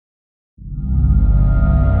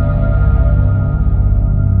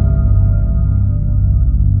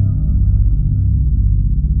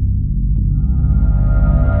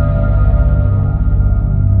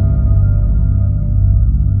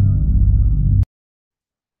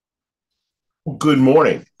Good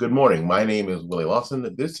morning. Good morning. My name is Willie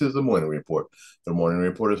Lawson. This is the Morning Report. The Morning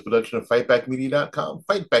Report is a production of fightbackmedia.com,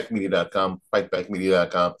 fightbackmedia.com,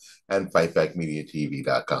 fightbackmedia.com, and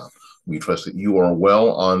fightbackmediatv.com. We trust that you are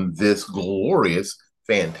well on this glorious,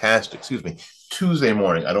 fantastic, Tuesday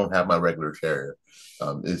morning. I don't have my regular chair here.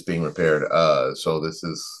 It's being repaired. So this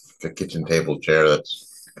is a kitchen table chair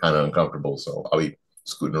that's kind of uncomfortable. So I'll be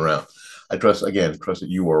scooting around. I trust that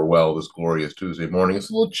you are well this glorious Tuesday morning. It's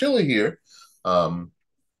a little chilly here.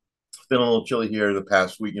 It's been a little chilly here the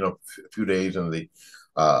past week, a few days in the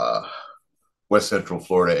uh, west central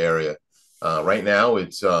Florida area. Right now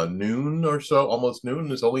it's noon or so, almost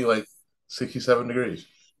noon. It's only like 67 degrees.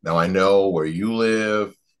 Now I know where you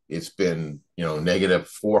live, it's been, negative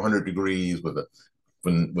 400 degrees with a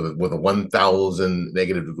 1,000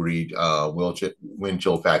 negative degree wind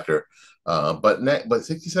chill factor. But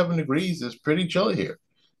 67 degrees is pretty chilly here,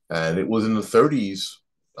 and it was in the 30s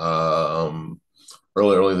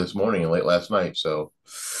early this morning and late last night. So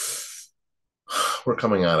we're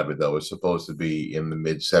coming out of it though. It's supposed to be in the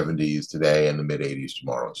mid 70s today and the mid 80s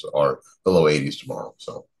tomorrow, or the low 80s tomorrow.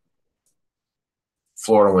 So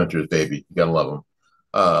Florida winters, baby, you gotta love them.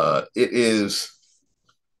 It is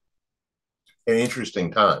an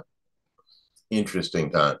interesting time. Interesting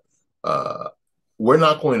time. Uh, we're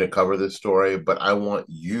not going to cover this story, but I want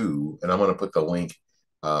you, and I'm going to put the link.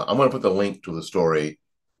 I'm going to put the link to the story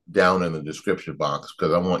down in the description box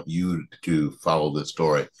because I want you to follow this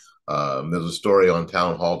story. There's a story on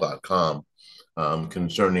townhall.com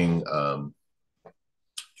concerning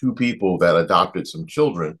two people that adopted some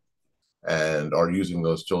children and are using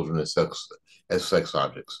those children as sex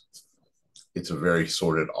objects. It's a very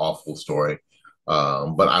sordid, awful story.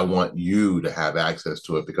 But I want you to have access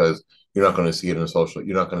to it because you're not going to see it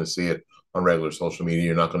you're not going to see it on regular social media.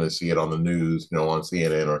 You're not going to see it on the news, on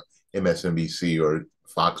CNN or MSNBC or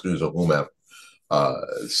Fox News or whomever.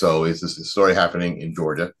 So it's this story happening in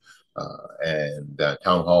Georgia, and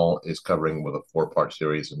Town Hall is covering with a 4-part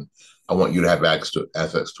series, and I want you to have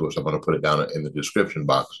access to it. So I'm going to put it down in the description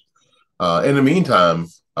box. In the meantime,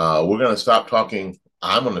 we're going to stop talking.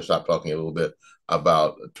 I'm going to stop talking a little bit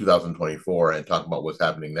about 2024 and talk about what's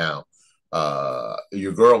happening now.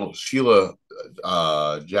 Your girl Sheila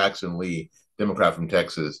Jackson Lee, Democrat from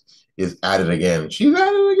Texas, is at it again. She's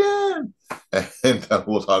at it again, and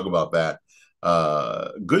we'll talk about that.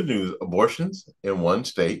 Good news: abortions in one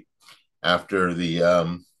state after the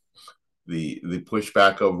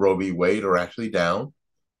pushback of Roe v. Wade are actually down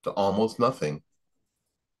to almost nothing.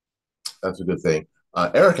 That's a good thing.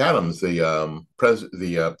 Eric Adams, the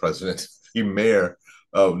president, the mayor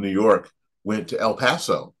of New York, went to El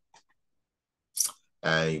Paso,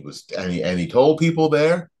 and he told people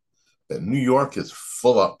there that New York is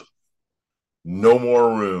full up, no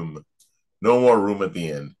more room at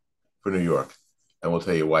the end for New York, and we'll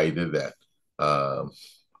tell you why he did that. And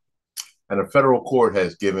a federal court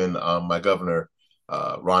has given my governor,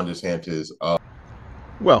 Ron DeSantis.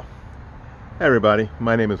 Well, hey everybody,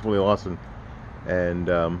 my name is Willie Lawson, and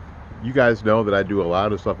you guys know that I do a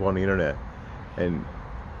lot of stuff on the internet, and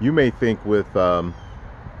you may think with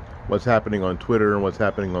what's happening on Twitter and what's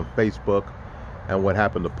happening on Facebook and what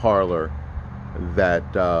happened to Parler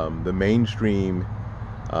that the mainstream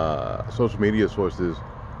social media sources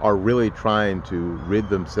are really trying to rid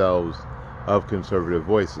themselves of conservative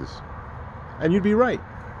voices. And you'd be right.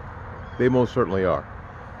 They most certainly are.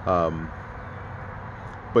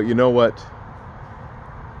 But you know what?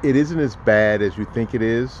 It isn't as bad as you think it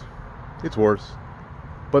is. It's worse.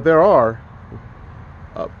 But there are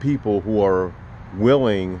people who are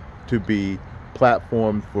willing to be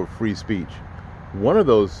platformed for free speech. One of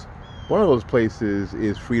those places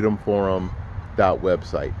is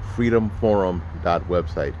freedomforum.website.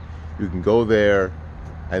 Freedomforum.website. You can go there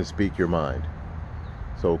and speak your mind.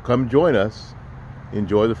 So come join us.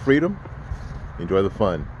 Enjoy the freedom. Enjoy the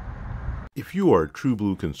fun. If you are a true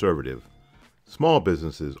blue conservative, small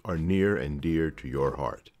businesses are near and dear to your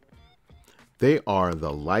heart. They are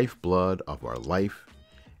the lifeblood of our life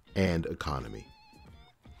and economy.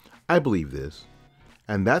 I believe this,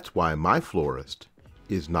 and that's why my florist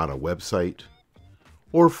is not a website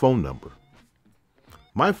or phone number.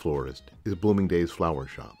 My florist is Bloomingdale's Flower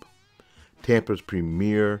Shop, Tampa's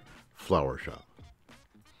premier flower shop.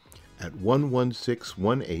 At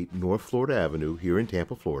 11618 North Florida Avenue here in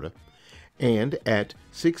Tampa, Florida, and at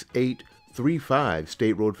 6835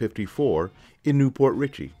 State Road 54 in Newport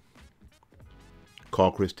Richey.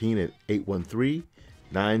 Call Christine at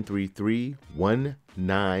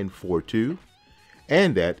 813-933-1942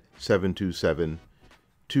 and at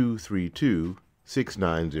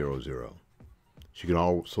 727-232-6900. She can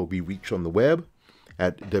also be reached on the web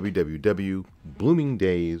at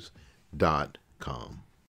www.bloomingdays.com.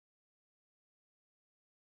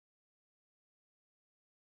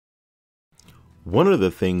 One of the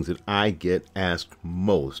things that I get asked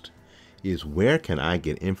most is where can I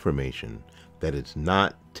get information that is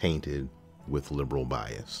not tainted with liberal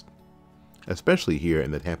bias, especially here in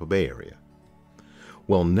the Tampa Bay area.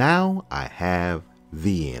 Well, now I have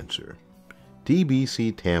the answer.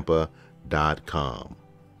 tbctampa.com,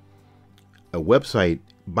 a website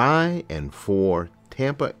by and for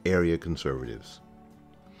Tampa area conservatives.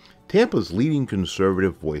 Tampa's leading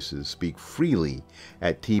conservative voices speak freely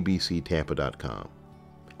at tbctampa.com,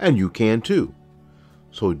 and you can too.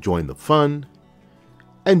 So join the fun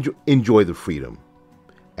and enjoy the freedom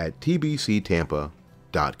at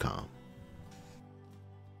tbctampa.com.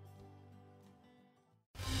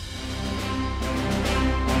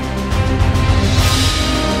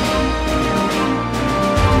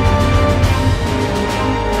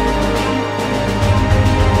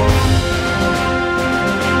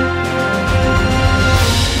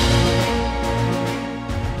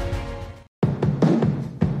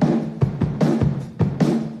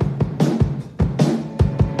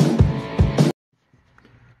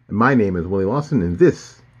 My name is Willie Lawson, and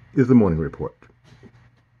this is the Morning Report.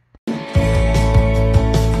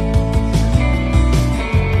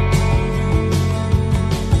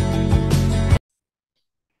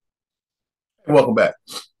 Welcome back.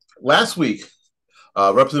 Last week,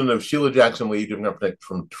 Representative Sheila Jackson Lee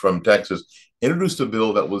from Texas introduced a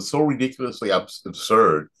bill that was so ridiculously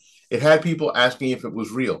absurd, it had people asking if it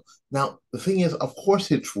was real. Now, the thing is, of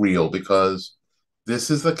course it's real, because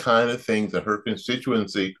this is the kind of thing that her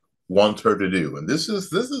constituency wants her to do. And this is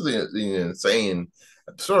the insane,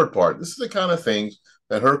 absurd part. This is the kind of things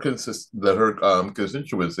that her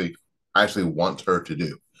constituency actually wants her to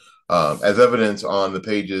do. As evidence on the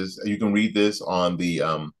pages, you can read this on the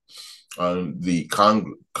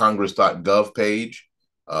congress.gov page.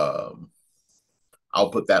 I'll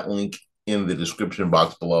put that link in the description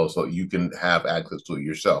box below so you can have access to it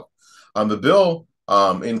yourself. The bill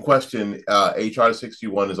in question, H.R.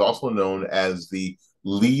 61, is also known as the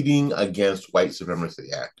Leading Against White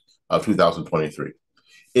Supremacy Act of 2023.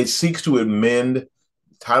 It seeks to amend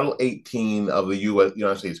Title 18 of the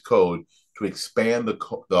United States Code to expand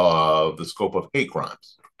the scope of hate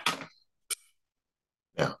crimes.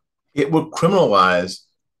 Now, it would criminalize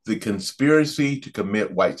the conspiracy to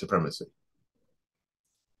commit white supremacy.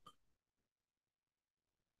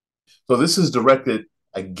 So this is directed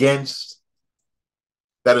against,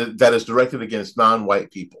 that is directed against non-white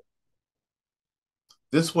people.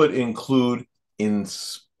 This would include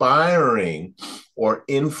inspiring or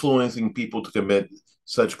influencing people to commit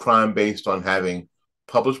such crime based on having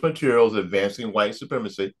published materials advancing white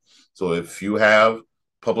supremacy. So if you have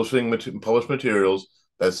published materials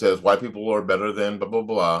that says white people are better than blah, blah,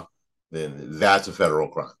 blah, then that's a federal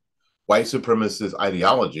crime. White supremacist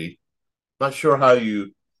ideology,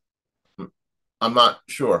 I'm not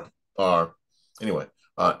sure. Anyway,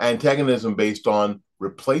 antagonism based on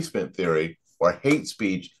replacement theory or hate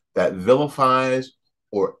speech that vilifies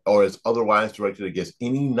or is otherwise directed against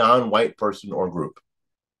any non-white person or group.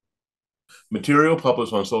 Material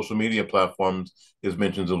published on social media platforms is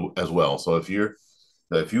mentioned as well. So if you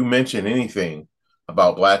mention anything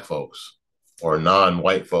about Black folks or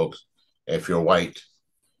non-white folks, if you're white,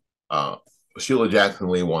 Sheila Jackson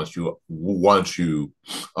Lee wants you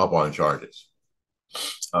up on charges.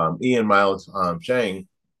 Ian Miles Chang,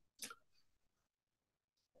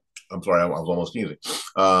 I'm sorry, I was almost sneezing,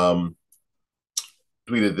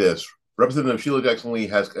 tweeted this: Representative Sheila Jackson Lee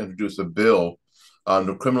has introduced a bill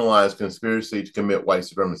to criminalize conspiracy to commit white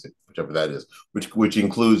supremacy, whichever that is, which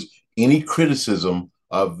includes any criticism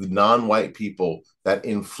of the non-white people that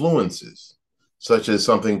influences, such as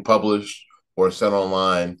something published or sent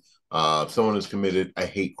online, someone has committed a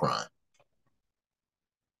hate crime.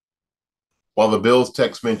 While the bill's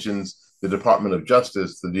text mentions the Department of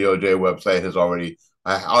Justice, the DOJ website already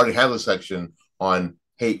has a section on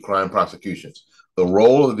hate crime prosecutions. The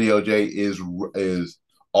role of the DOJ is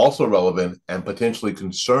also relevant and potentially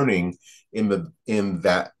concerning in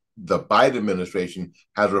that the Biden administration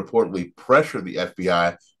has reportedly pressured the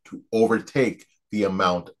FBI to overtake the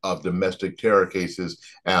amount of domestic terror cases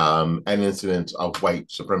and incidents of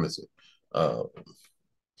white supremacy. The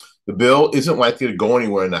bill isn't likely to go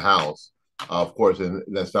anywhere in the House, of course, and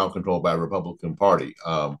that's now controlled by the Republican Party.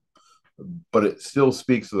 But it still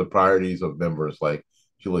speaks to the priorities of members like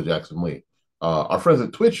Sheila Jackson Lee. Our friends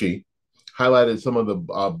at Twitchy highlighted some of the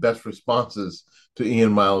best responses to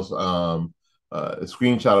Ian Miles'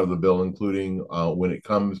 screenshot of the bill, including when it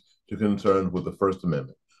comes to concerns with the First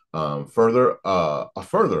Amendment. Further,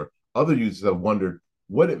 other users have wondered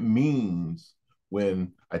what it means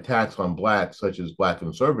when attacks on blacks, such as black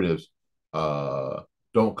conservatives,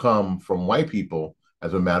 don't come from white people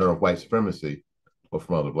as a matter of white supremacy, but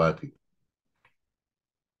from other black people.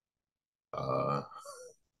 Uh,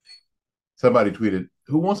 Somebody tweeted,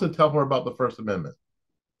 "Who wants to tell her about the First Amendment?"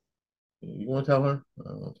 You want to tell her? I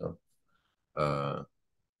don't want to tell her.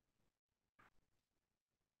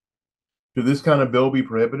 Should this kind of bill be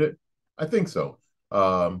prohibited? I think so.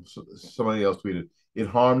 Somebody else tweeted, it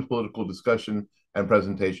harms political discussion and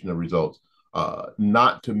presentation of results.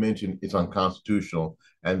 Not to mention it's unconstitutional,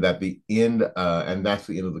 and that the end, and that's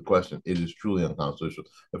the end of the question. It is truly unconstitutional.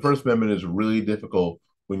 The First Amendment is really difficult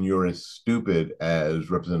when you're as stupid as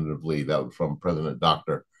Representative Lee. That was from President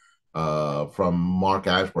Doctor, from Mark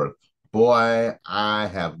Ashworth. Boy, I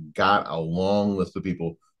have got a long list of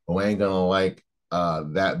people who ain't gonna like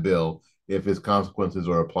that bill if its consequences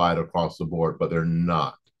are applied across the board, but they're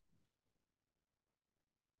not.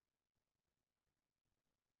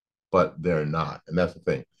 But they're not, and that's the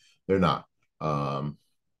thing. They're not.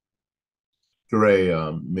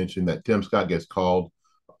 Ture mentioned that Tim Scott gets called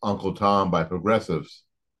Uncle Tom by progressives.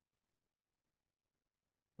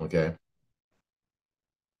 Okay.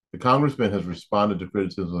 The congressman has responded to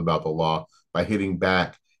criticism about the law by hitting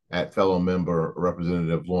back at fellow member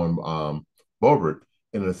Representative Lauren Boebert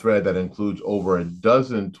in a thread that includes over a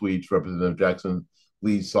dozen tweets. Representative Jackson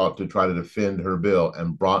Lee sought to try to defend her bill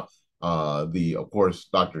and brought of course,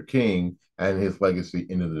 Dr. King and his legacy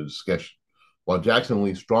into the discussion. While Jackson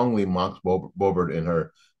Lee strongly mocks Boebert in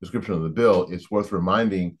her description of the bill, it's worth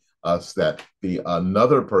reminding us that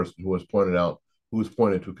another person who's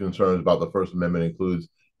pointed to concerns about the First Amendment includes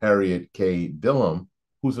Harriet K. Dillon,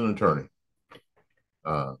 who's an attorney.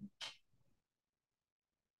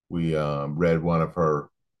 We read one of her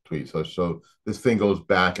tweets. So this thing goes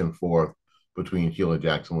back and forth between Sheila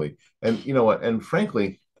Jackson Lee. And you know what? And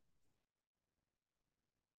frankly,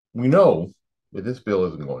 we know that this bill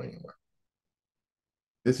isn't going anywhere.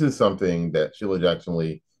 This is something that Sheila Jackson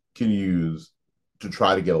Lee can use to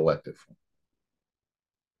try to get elected,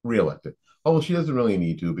 reelected. Although she doesn't really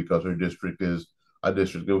need to, because her district is a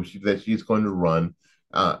district that she's going to run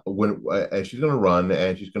and she's going to run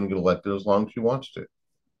and she's going to get elected as long as she wants to.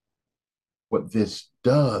 What this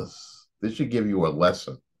does, this should give you a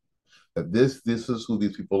lesson that this is who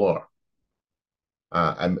these people are.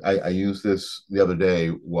 I used this the other day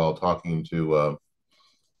while talking to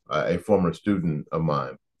a former student of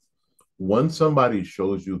mine. Once somebody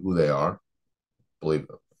shows you who they are, believe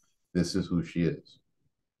them, this is who she is.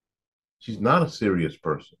 She's not a serious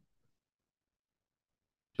person.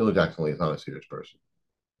 Sheila Jackson Lee is not a serious person,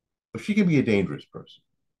 but she can be a dangerous person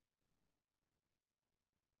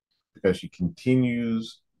because she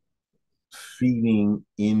continues feeding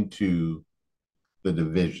into the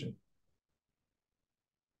division.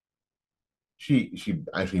 She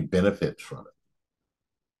actually benefits from it.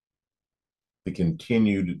 The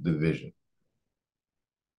continued division.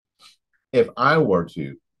 If I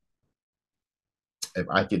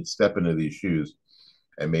could step into these shoes,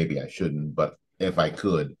 and maybe I shouldn't, but if I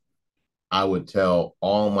could, I would tell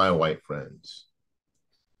all my white friends,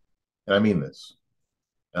 and I mean this,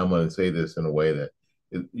 and I'm going to say this in a way that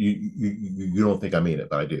you don't think I mean it,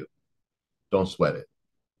 but I do. Don't sweat it.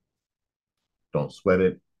 Don't sweat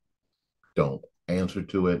it. Don't answer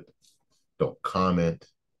to it. Don't comment.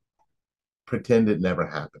 Pretend it never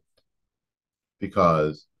happened.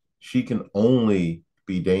 Because she can only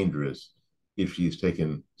be dangerous if she's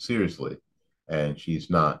taken seriously, and she's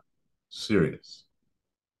not serious.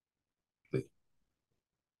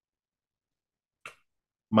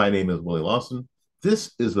 My name is Willie Lawson.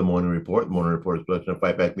 This is the Morning Report. The Morning Report is a production of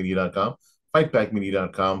FightBackMedia.com,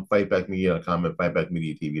 FightBackMedia.com, FightBackMedia.com, and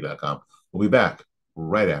FightBackMediaTV.com. We'll be back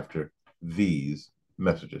right after these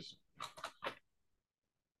messages.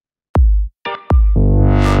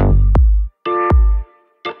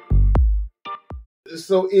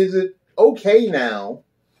 So is it okay now,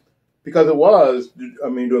 because it was,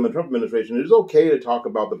 during the Trump administration, it is okay to talk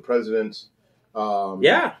about the president's...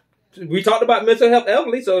 yeah. We talked about mental health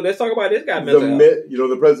elderly, so let's talk about this guy's mental health.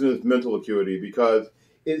 The president's mental acuity, because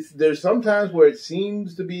there's sometimes where it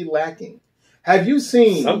seems to be lacking. Have you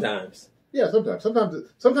seen... Sometimes. Yeah, sometimes.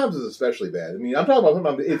 Sometimes it's especially bad. I'm talking about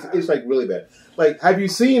sometimes it's like really bad. Like, have you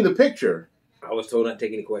seen the picture? I was told not to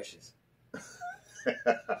take any questions.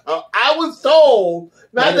 I was told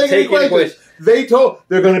not to take any questions. They're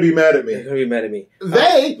going to be mad at me. They're going to be mad at me.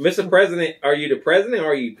 Mr. President, are you the president,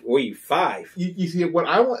 or were you five? You see, what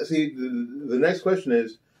I want... See, the next question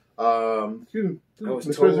is... excuse me, I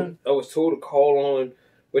was told to call on...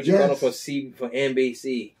 What you call for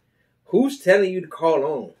NBC. Who's telling you to call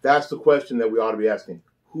on? That's the question that we ought to be asking.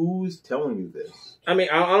 Who's telling you this? I mean,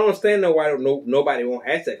 I don't understand why nobody won't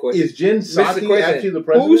ask that question. Is Jen Psaki actually the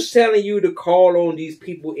president? Who's telling you to call on these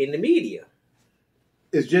people in the media?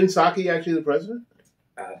 Is Jen Psaki actually the president?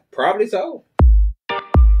 Probably so.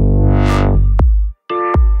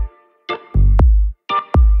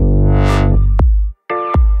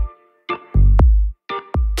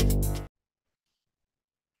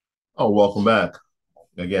 Oh, welcome back.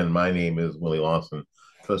 Again, my name is Willie Lawson.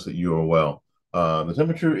 Trust that you are well. The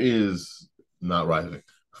temperature is not rising.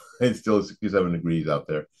 It's still 67 degrees out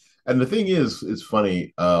there. And the thing is, it's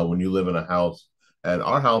funny when you live in a house, and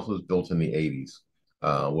our house was built in the 80s,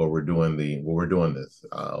 where we're doing this.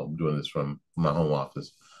 I'm doing this from my home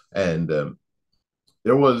office. And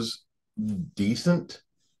there was decent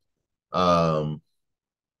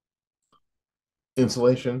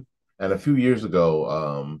insulation. And a few years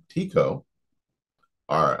ago, TECO,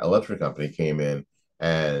 our electric company, came in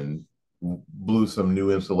and blew some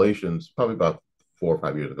new installations, probably about 4 or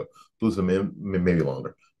 5 years ago. Blew some in, maybe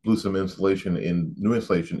longer. Blew some new insulation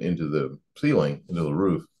into the ceiling, into the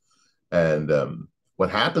roof. And what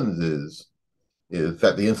happens is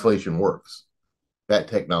that the insulation works. That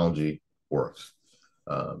technology works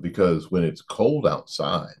because when it's cold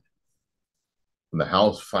outside, when the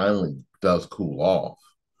house finally does cool off,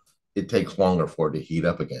 it takes longer for it to heat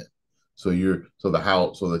up again. So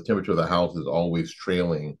the temperature of the house is always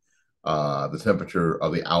trailing the temperature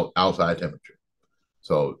of the outside temperature.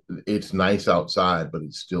 So it's nice outside, but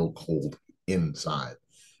it's still cold inside.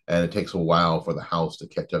 And it takes a while for the house to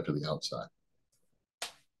catch up to the outside.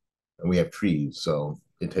 And we have trees, so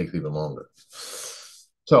it takes even longer.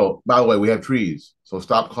 So, by the way, we have trees. So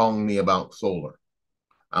stop calling me about solar.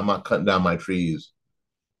 I'm not cutting down my trees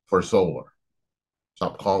for solar.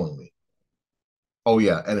 Stop calling me. Oh,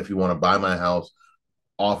 yeah. And if you want to buy my house,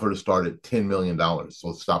 offer to start at $10 million.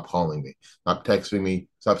 So stop calling me. Stop texting me.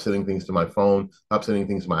 Stop sending things to my phone. Stop sending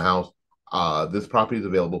things to my house. This property is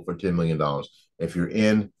available for $10 million. If you're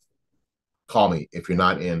in, call me. If you're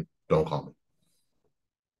not in, don't call me.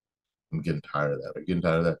 I'm getting tired of that. Are you getting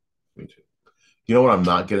tired of that? Me too. You know what I'm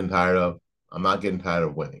not getting tired of? I'm not getting tired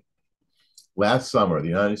of winning. Last summer, the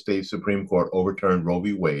United States Supreme Court overturned Roe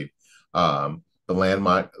v. Wade, the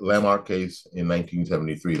landmark case in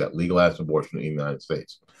 1973 that legalized abortion in the United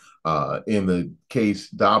States. In the case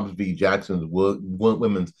Dobbs v. Jackson's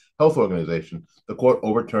Women's Health Organization, the court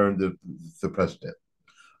overturned the precedent.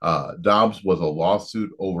 Dobbs was a lawsuit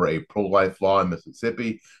over a pro-life law in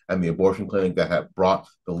Mississippi, and the abortion clinic that had brought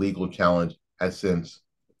the legal challenge has since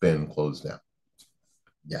been closed down.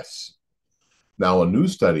 Yes. Now, a new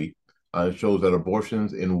study shows that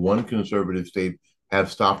abortions in one conservative state have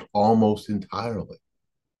stopped almost entirely.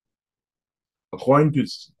 According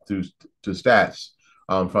to stats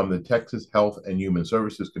from the Texas Health and Human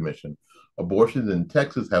Services Commission, abortions in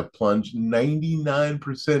Texas have plunged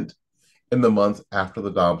 99% in the months after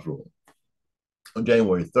the Dobbs ruling. On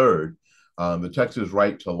January 3rd, the Texas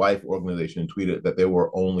Right to Life organization tweeted that there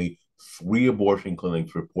were only 3 abortion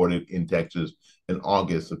clinics reported in Texas in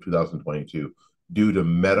August of 2022 due to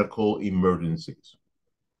medical emergencies.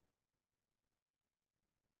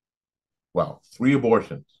 Wow, 3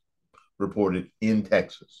 abortions reported in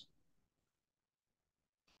Texas,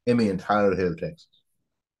 in the entirety of Texas.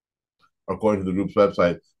 According to the group's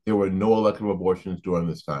website, there were no elective abortions during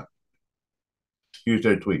this time. Here's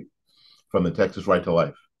their tweet from the Texas Right to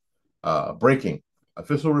Life. Breaking.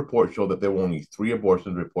 Official reports show that there were only 3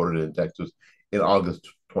 abortions reported in Texas in August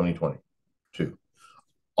 2022,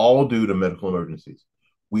 all due to medical emergencies.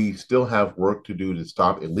 We still have work to do to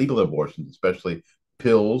stop illegal abortions, especially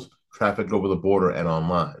pills trafficked over the border and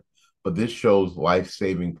online. But this shows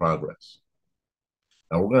life-saving progress.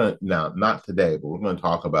 Now, not today, but we're going to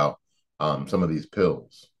talk about some of these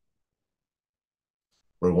pills.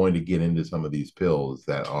 We're going to get into some of these pills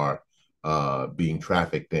that are being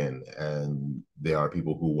trafficked in, and there are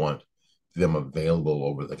people who want them available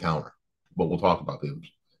over the counter. But we'll talk about them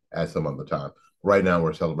at some other time. Right now,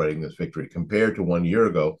 we're celebrating this victory. Compared to 1 year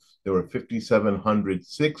ago, there were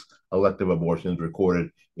 5,706 elective abortions recorded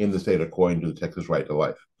in the state, according to the Texas Right to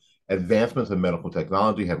Life. Advancements in medical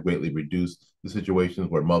technology have greatly reduced the situations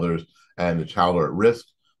where mothers and the child are at risk,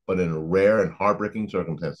 but in rare and heartbreaking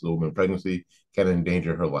circumstances, a woman's pregnancy can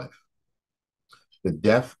endanger her life. The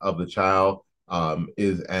death of the child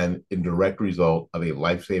is an indirect result of a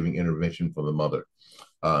life-saving intervention from the mother.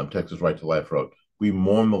 Texas Right to Life wrote, "We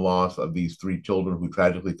mourn the loss of these 3 children who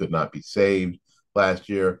tragically could not be saved last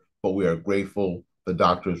year, but we are grateful the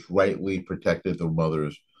doctors rightly protected the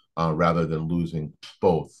mothers rather than losing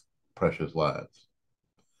both precious lives."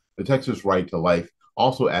 The Texas Right to Life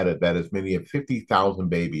also added that as many as 50,000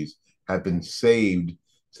 babies have been saved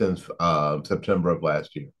since September of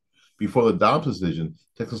last year. Before the Dobbs decision,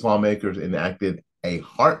 Texas lawmakers enacted a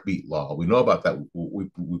heartbeat law. We know about that. We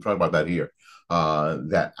talked about that here.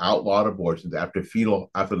 That outlawed abortions after the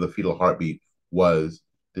fetal heartbeat was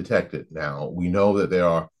detected. Now we know that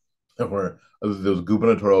there were those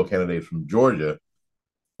gubernatorial candidates from Georgia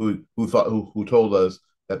who told us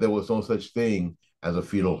that there was no such thing as a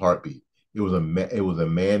fetal heartbeat. It was a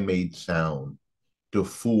man-made sound to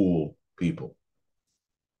fool people.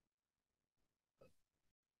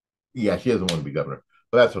 Yeah, she doesn't want to be governor,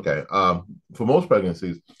 but that's okay. For most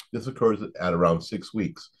pregnancies, this occurs at around 6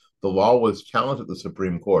 weeks. The law was challenged at the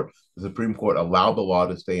Supreme Court. The Supreme Court allowed the law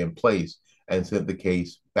to stay in place and sent the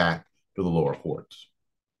case back to the lower courts.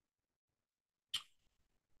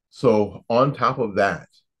 So, on top of that,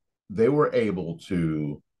 they were able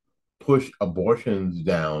to push abortions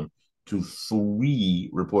down to 3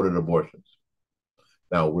 reported abortions.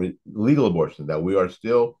 Now, legal abortions. Now, we are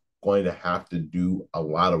still going to have to do a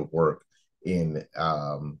lot of work in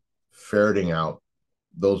ferreting out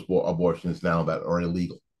those abortions now that are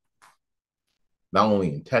illegal, not only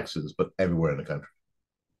in Texas, but everywhere in the country.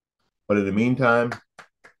 But in the meantime,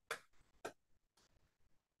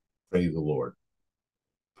 praise the Lord.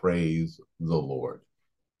 Praise the Lord.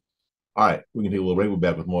 All right, we can take a little break. We'll be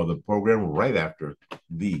back with more of the program right after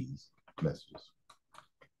these messages.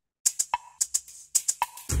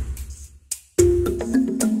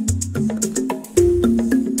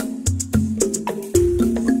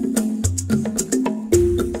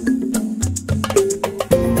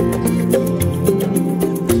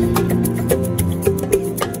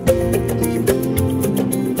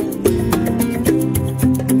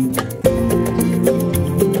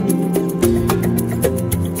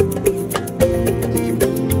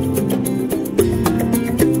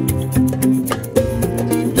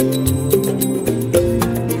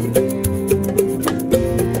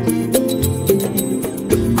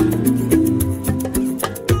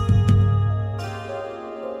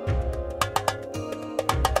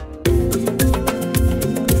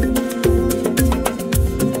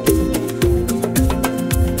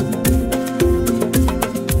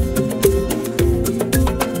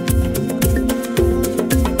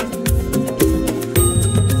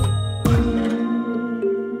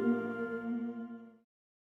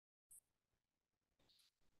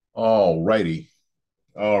 All righty.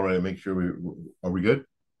 All right. Make sure we good?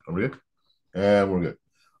 Are we good? And we're good.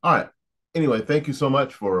 All right. Anyway, thank you so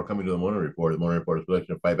much for coming to the Morning Report. The Morning Report is a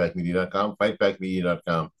production of fightbackmedia.com,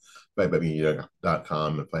 fightbackmedia.com,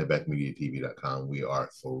 fightbackmedia.com, and fightbackmediatv.com. We are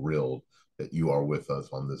thrilled that you are with us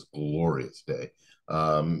on this glorious day.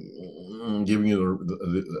 Giving you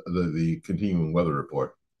the continuing weather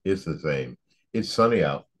report. It's the same. It's sunny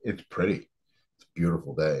out. It's pretty. It's a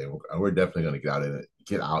beautiful day. We're definitely going to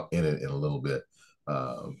get out in it in a little bit.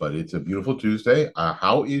 But it's a beautiful Tuesday.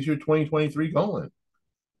 How is your 2023 going?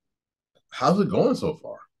 How's it going so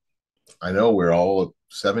far? I know we're all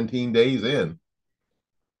 17 days in.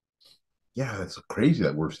 Yeah, it's crazy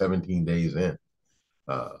that we're 17 days in.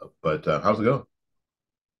 But how's it going?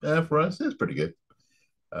 For us, it's pretty good.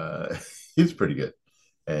 It's pretty good.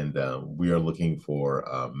 And we are looking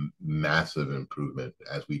for massive improvement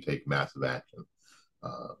as we take massive action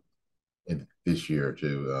in this year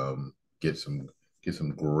to get some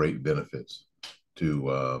great benefits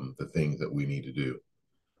to the things that we need to do.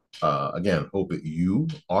 Again, hope that you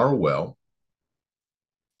are well,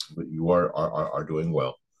 that you are doing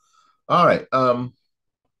well. All right. You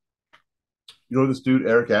know this dude,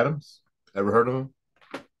 Eric Adams? Ever heard of him?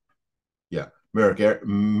 Yeah.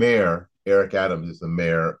 Mayor Eric Adams is the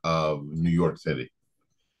mayor of New York City.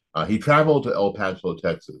 He traveled to El Paso,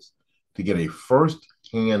 Texas, to get a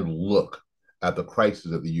first-hand look at the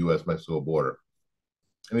crisis at the U.S.-Mexico border.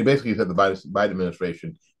 And he basically said the Biden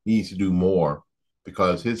administration needs to do more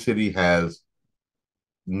because his city has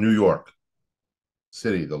New York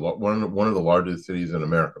City, one of the largest cities in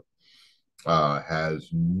America, has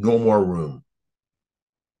no more room.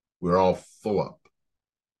 We're all full up.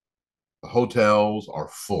 The hotels are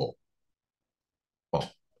full.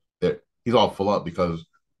 Well, he's all full up because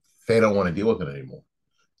they don't want to deal with it anymore.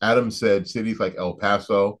 Adams said cities like El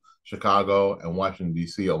Paso, Chicago, and Washington,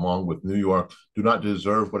 D.C., along with New York, do not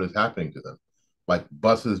deserve what is happening to them, like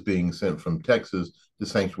buses being sent from Texas to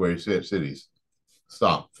sanctuary cities.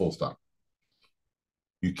 Stop, full stop.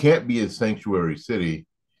 You can't be a sanctuary city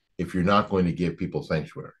if you're not going to give people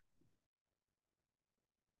sanctuary.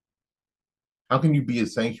 How can you be a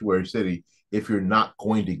sanctuary city if you're not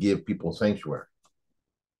going to give people sanctuary?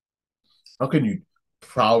 How can you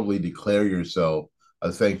proudly declare yourself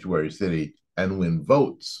a sanctuary city and win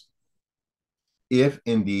votes if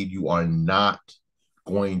indeed you are not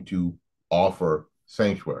going to offer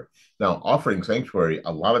sanctuary. Now, offering sanctuary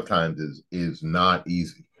a lot of times is not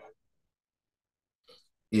easy.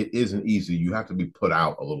 It isn't easy. You have to be put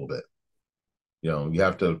out a little bit. You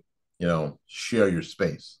have to, share your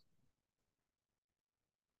space.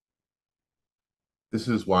 This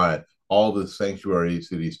is why all the sanctuary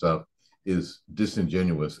city stuff is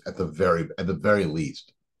disingenuous at the very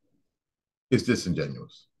least. It's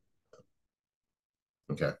disingenuous.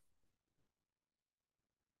 Okay.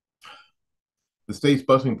 The state's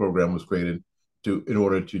busing program was created in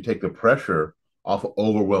order to take the pressure off of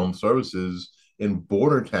overwhelmed services in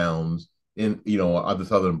border towns on the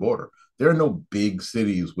southern border. There are no big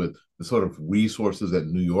cities with the sort of resources that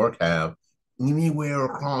New York have anywhere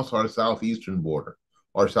across our southeastern border,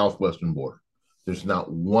 our southwestern border. There's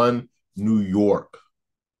not one New York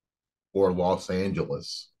or Los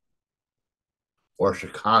Angeles or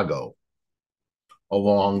Chicago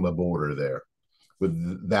along the border there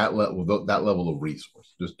with that level of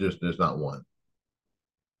resource. Just there's not one.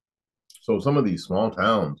 So some of these small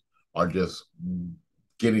towns are just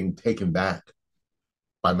getting taken back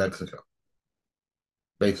by Mexico,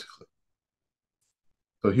 basically.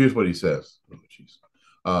 So here's what he says.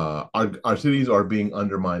 Our cities are being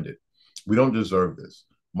undermined. We don't deserve this.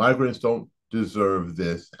 Migrants don't deserve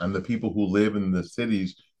this, and the people who live in the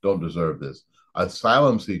cities don't deserve this.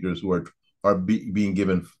 Asylum seekers who are being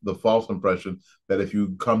given the false impression that if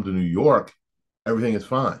you come to New York, everything is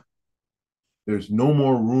fine. There's no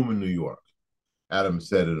more room in New York, Adams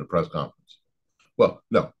said in a press conference. Well,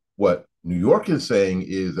 no, what New York is saying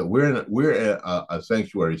is that we're in a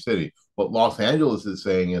sanctuary city. What Los Angeles is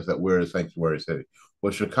saying is that we're a sanctuary city.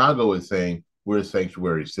 What Chicago is saying, we're a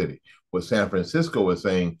sanctuary city. What San Francisco is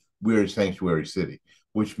saying, we're a sanctuary city,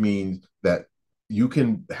 which means that you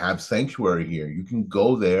can have sanctuary here. You can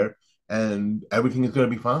go there and everything is going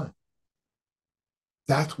to be fine.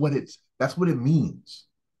 That's what it means.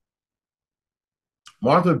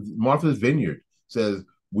 Martha's Vineyard says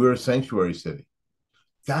we're a sanctuary city.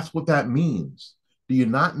 That's what that means. Do you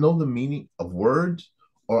not know the meaning of words,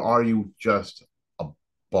 or are you just a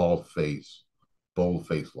bold-faced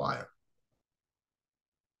liar?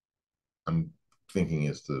 I'm thinking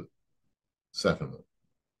it's the second one.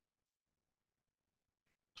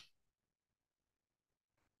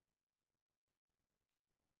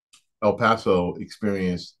 El Paso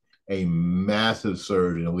experienced a massive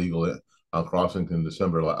surge in illegal crossings in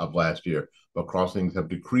December of last year, but crossings have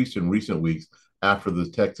decreased in recent weeks after the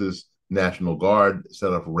Texas National Guard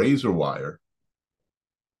set up razor wire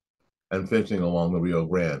and fencing along the Rio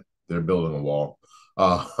Grande. They're building a wall.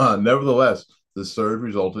 Nevertheless, the surge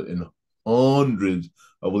resulted in hundreds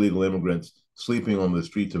of illegal immigrants sleeping on the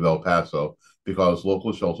streets of El Paso because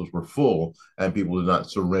local shelters were full and people did not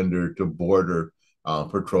surrender to border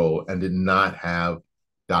patrol and did not have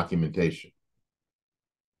documentation.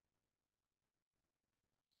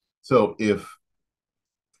 So if,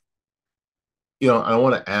 I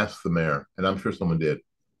want to ask the mayor, and I'm sure someone did.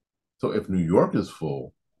 So if New York is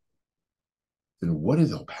full, then what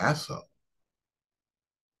is El Paso?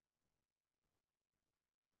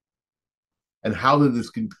 And how did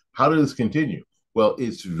this continue? Well,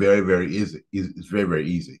 it's very, very easy. It's very, very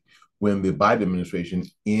easy. When the Biden administration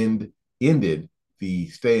ended the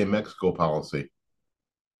stay in Mexico policy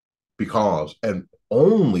because, and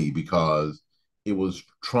only because, it was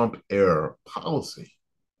Trump era policy,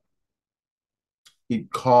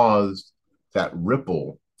 it caused that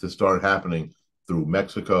ripple to start happening through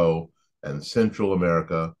Mexico and Central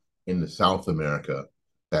America into South America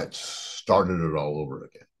that started it all over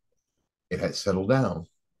again. It had settled down,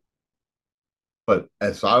 but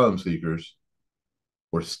asylum seekers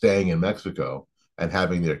were staying in Mexico and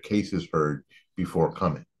having their cases heard before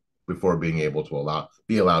being able to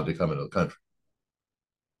be allowed to come into the country.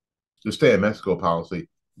 The stay in Mexico policy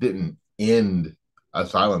didn't end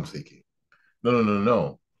asylum seeking.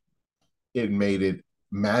 No. It made it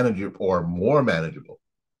manageable or more manageable.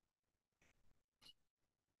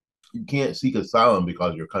 You can't seek asylum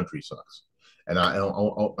because your country sucks. And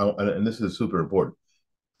this is super important.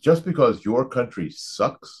 Just because your country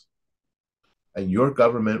sucks and your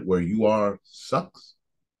government where you are sucks,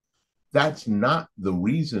 that's not the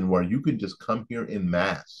reason why you can just come here in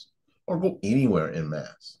mass or go anywhere in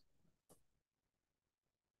mass.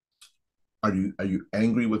 Are you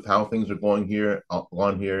angry with how things are going here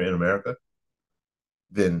in America?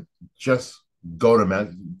 Then just go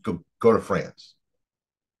to France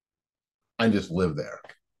and just live there.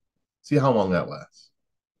 See how long that lasts.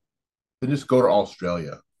 Then just go to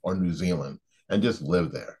Australia or New Zealand and just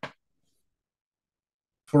live there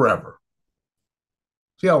forever.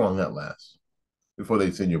 See how long that lasts before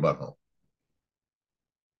they send your butt home.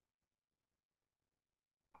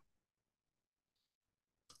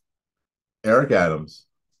 Eric Adams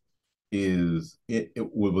it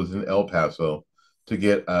was in El Paso to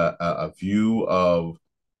get a view of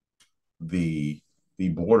the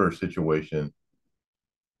border situation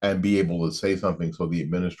and be able to say something so the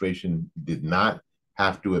administration did not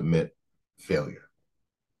have to admit failure.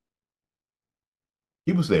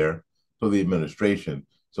 He was there so the administration,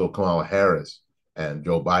 so Kamala Harris and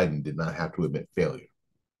Joe Biden did not have to admit failure.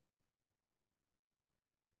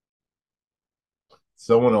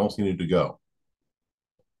 Someone else needed to go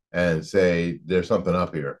and say, there's something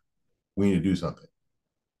up here. We need to do something.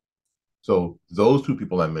 So those two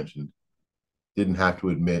people I mentioned didn't have to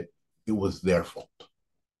admit it was their fault.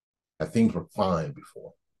 That things were fine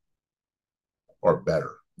before, or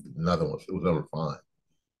better. Nothing was, it was ever fine.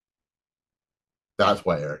 That's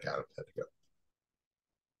why Eric Adams had to go.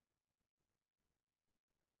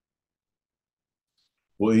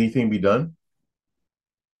 Will anything be done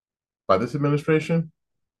by this administration?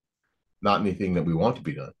 Not anything that we want to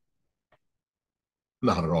be done.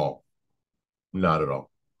 Not at all. Not at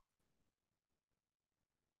all.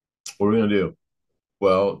 What are we going to do?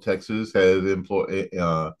 Well, Texas has employed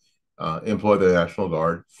their National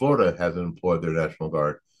Guard. Florida hasn't employed their National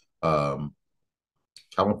Guard.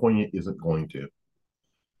 California isn't going to.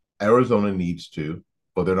 Arizona needs to,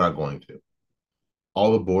 but they're not going to.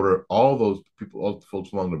 All those people, all the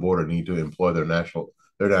folks along the border need to employ their National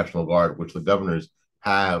Guard, which the governors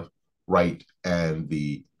have right and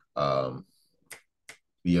the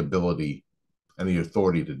ability and the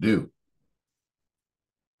authority to do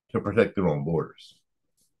to protect their own borders.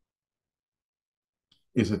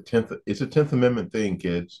 It's a 10th Amendment thing,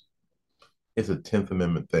 kids. It's a 10th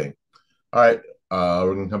Amendment thing. All right,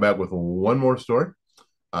 we're gonna come back with one more story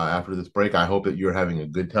after this break. I hope that you're having a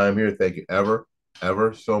good time here. Thank you ever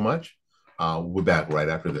so much. We'll be back right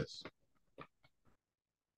after this.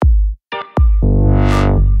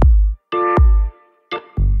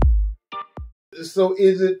 So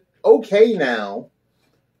is it okay now,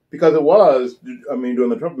 because it was, I mean, during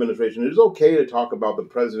the Trump administration, it is okay to talk about the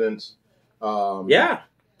president's yeah.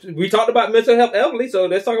 We talked about mental health elderly, so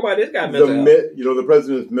let's talk about this guy mental health. The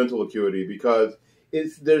president's mental acuity, because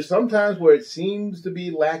there's sometimes where it seems to be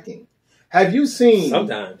lacking. Have you seen?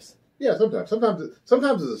 Sometimes. Yeah, sometimes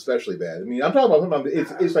it's especially bad. I mean, I'm talking about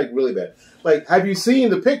sometimes it's like really bad. Like, have you seen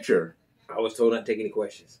the picture? I was told not to take any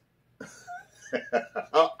questions.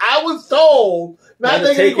 I was told not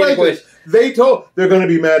to take any questions. They're going to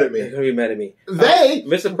be mad at me. They're going to be mad at me.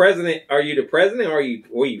 Mr. President, are you the president or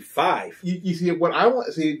were you five? You see, what I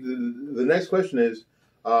want, the next question is,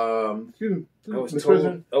 excuse me, I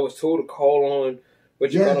was told to call on,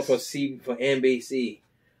 what you call it for NBC.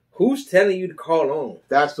 Who's telling you to call on?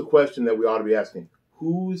 That's the question that we ought to be asking.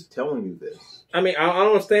 Who's telling you this? I mean, I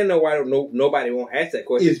don't understand why nobody won't ask that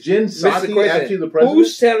question. Is Jen Psaki actually the president?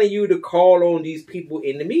 Who's telling you to call on these people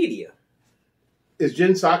in the media? Is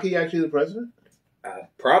Jen Psaki actually the president?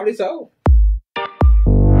 Probably so.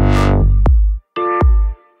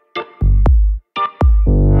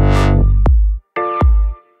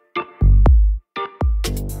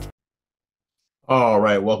 All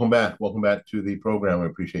right, welcome back. Welcome back to the program. We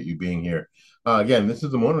appreciate you being here. Again, this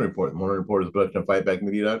is the Morning Report. The Morning Report is a production of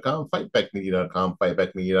FightBackMedia.com, FightBackMedia.com,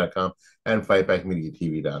 FightBackMedia.com, and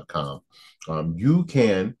FightBackMediaTV.com. You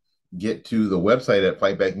can get to the website at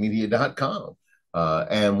FightBackMedia.com.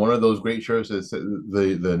 And one of those great shirts is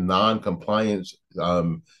the non-compliance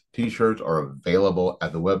T-shirts are available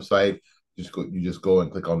at the website. You just go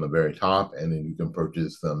and click on the very top, and then you can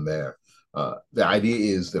purchase them there. The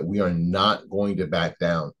idea is that we are not going to back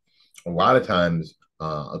down. A lot of times,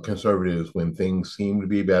 conservatives, when things seem to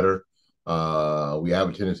be better, we have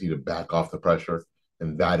a tendency to back off the pressure,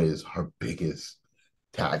 and that is our biggest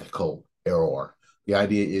tactical error. The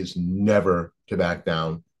idea is never to back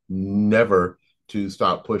down, never to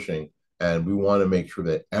stop pushing, and we want to make sure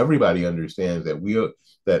that everybody understands that we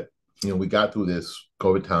got through this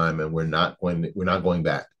COVID time, and we're not going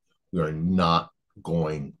back. We are not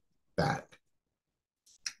going back.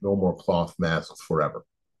 No more cloth masks forever.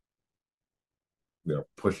 We are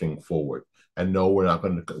pushing forward, and no, we're not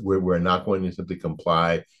going to simply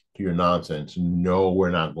comply to your nonsense. No, we're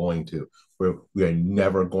not going to. We are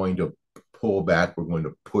never going to pull back. We're going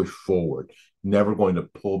to push forward. Never going to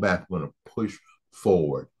pull back. We're going to push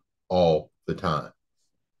forward all the time.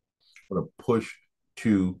 We're going to push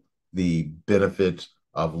to the benefits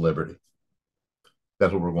of liberty.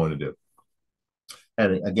 That's what we're going to do.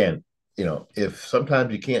 And again, if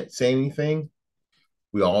sometimes you can't say anything,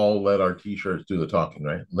 we all let our T-shirts do the talking,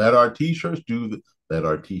 right? Let our T-shirts do Let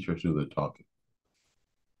our teachers do the talking.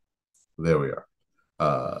 There we are.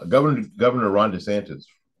 Governor Ron DeSantis,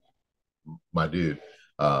 my dude,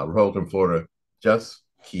 Republican Florida, just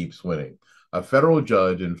keeps winning. A federal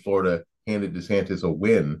judge in Florida handed DeSantis a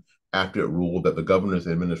win after it ruled that the governor's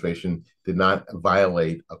administration did not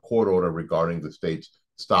violate a court order regarding the state's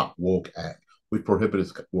Stop Woke Act, which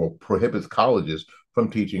prohibits colleges from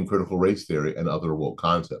teaching critical race theory and other woke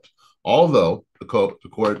concepts. Although the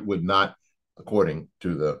court would not, according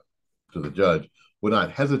to the judge, would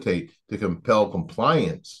not hesitate to compel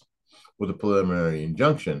compliance with a preliminary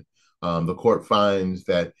injunction. The court finds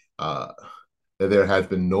that there has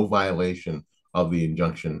been no violation of the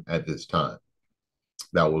injunction at this time.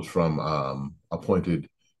 That was from appointed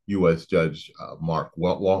U.S. Judge Mark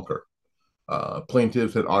Walker.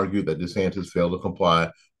 Plaintiffs had argued that DeSantis failed to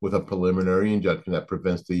comply with a preliminary injunction that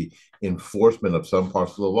prevents the enforcement of some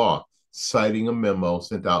parts of the law, citing a memo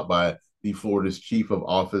sent out by the Florida's Chief of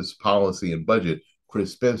Office Policy and Budget,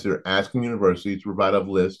 Chris Spencer, asking universities to provide a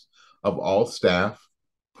list of all staff,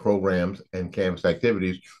 programs, and campus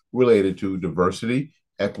activities related to diversity,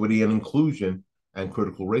 equity, and inclusion, and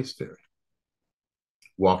critical race theory.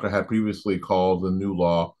 Walker had previously called the new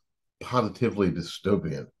law positively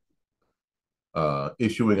dystopian,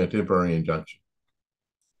 issuing a temporary injunction.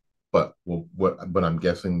 But what I'm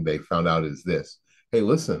guessing they found out is this: hey,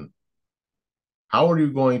 listen, how are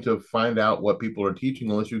you going to find out what people are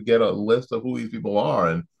teaching unless you get a list of who these people are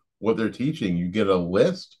and what they're teaching? You get a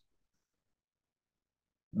list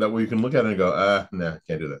that way you can look at it and go, nah,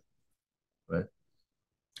 can't do that, right?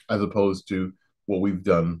 As opposed to what we've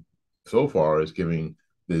done so far is giving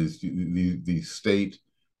the state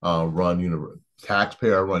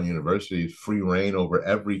taxpayer run universities free reign over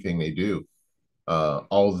everything they do.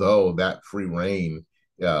 Although that free reign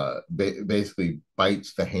basically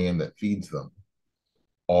bites the hand that feeds them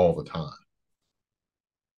all the time.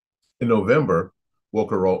 In November,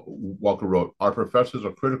 Walker wrote, our professors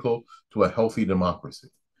are critical to a healthy democracy.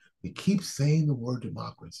 They keep saying the word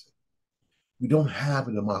democracy. We don't have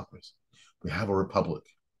a democracy. We have a republic.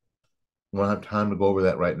 We don't have time to go over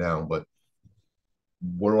that right now, but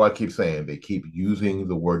what do I keep saying? They keep using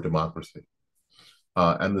the word democracy.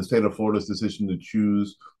 And the state of Florida's decision to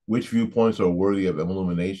choose which viewpoints are worthy of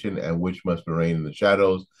illumination and which must remain in the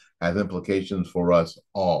shadows has implications for us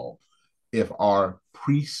all. If our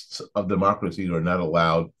priests of democracy are not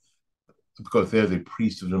allowed, because there's a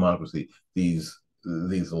priest of democracy, these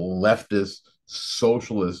leftist,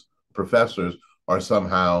 socialist professors are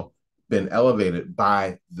somehow been elevated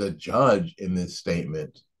by the judge in this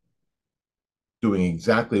statement, doing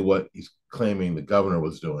exactly what he's claiming the governor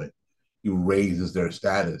was doing. He raises their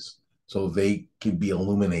status so they can be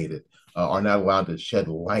illuminated, are not allowed to shed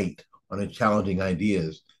light on the challenging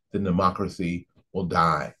ideas, then democracy will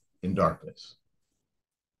die in darkness.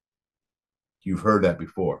 You've heard that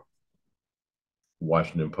before.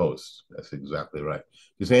 Washington Post. That's exactly right.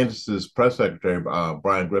 DeSantis' press secretary,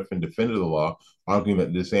 Brian Griffin, defended the law, arguing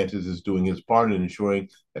that DeSantis is doing his part in ensuring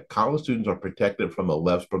that college students are protected from the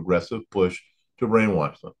left's progressive push to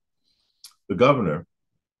brainwash them. The governor,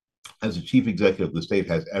 as the chief executive of the state,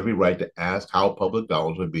 has every right to ask how public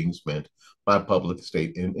dollars are being spent by public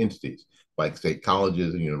state entities, like state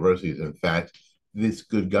colleges and universities. In fact, this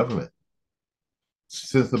good government.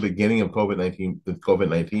 Since the beginning of the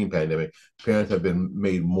COVID-19 pandemic, parents have been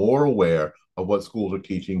made more aware of what schools are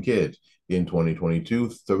teaching kids. In 2022,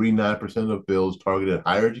 39% of bills targeted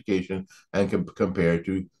higher education and compared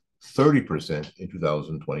to 30% in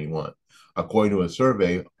 2021. According to a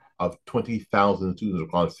survey of 20,000 students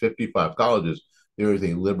across 55 colleges, there is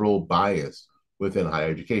a liberal bias within higher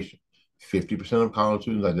education. 50% of college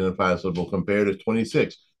students identify as liberal compared to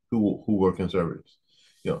 26 who were conservatives.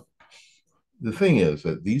 The thing is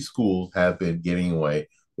that these schools have been getting away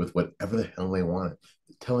with whatever the hell they wanted,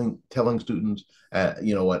 telling students,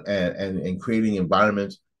 and creating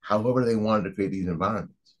environments however they wanted to create these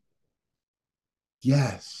environments.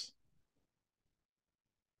 Yes,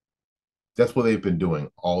 that's what they've been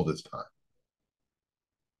doing all this time.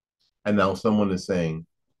 And now someone is saying,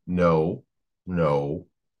 no, no,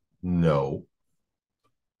 no.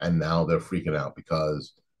 And now they're freaking out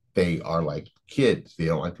because they are like kids. They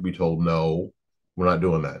don't like to be told, no, we're not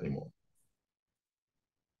doing that anymore.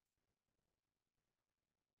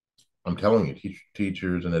 I'm telling you,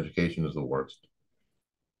 teachers and education is the worst.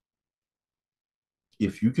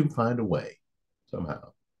 If you can find a way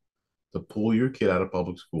somehow to pull your kid out of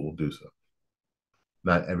public school, do so.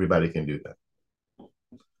 Not everybody can do that.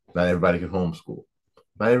 Not everybody can homeschool.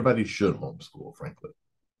 Not everybody should homeschool, frankly.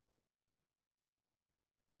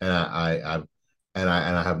 And And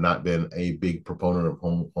I have not been a big proponent of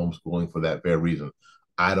homeschooling for that very reason.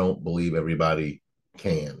 I don't believe everybody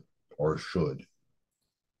can or should.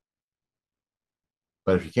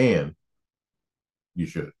 But if you can, you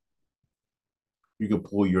should. You can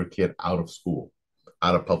pull your kid out of school,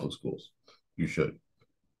 out of public schools. You should.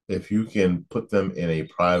 If you can put them in a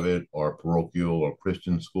private or parochial or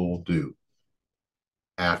Christian school, do,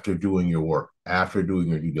 after doing your work, after doing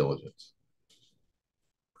your due diligence,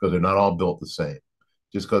 because they're not all built the same.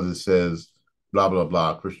 Just because it says blah blah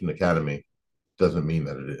blah Christian Academy doesn't mean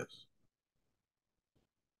that it is.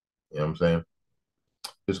 You know what I'm saying?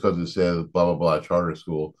 Just because it says blah blah blah charter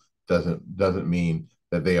school doesn't mean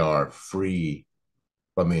that they are free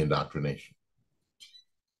from the indoctrination.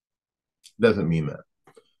 Doesn't mean that.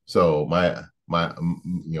 So my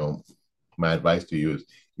advice to you is,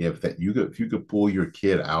 if you could pull your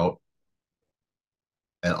kid out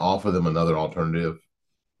and offer them another alternative,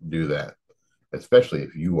 do that, especially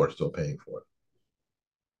if you are still paying for it.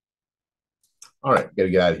 All right, got to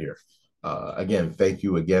get out of here. Again, thank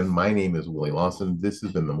you again. My name is Willie Lawson. This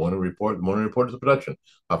has been The Morning Report. The Morning Report is a production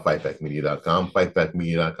of fightbackmedia.com,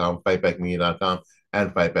 fightbackmedia.com, fightbackmedia.com,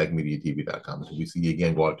 and fightbackmediatv.com. So we see you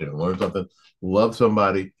again. Go out there and learn something, love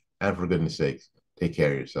somebody, and for goodness sakes, take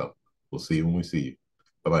care of yourself. We'll see you when we see you.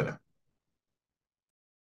 Bye-bye now.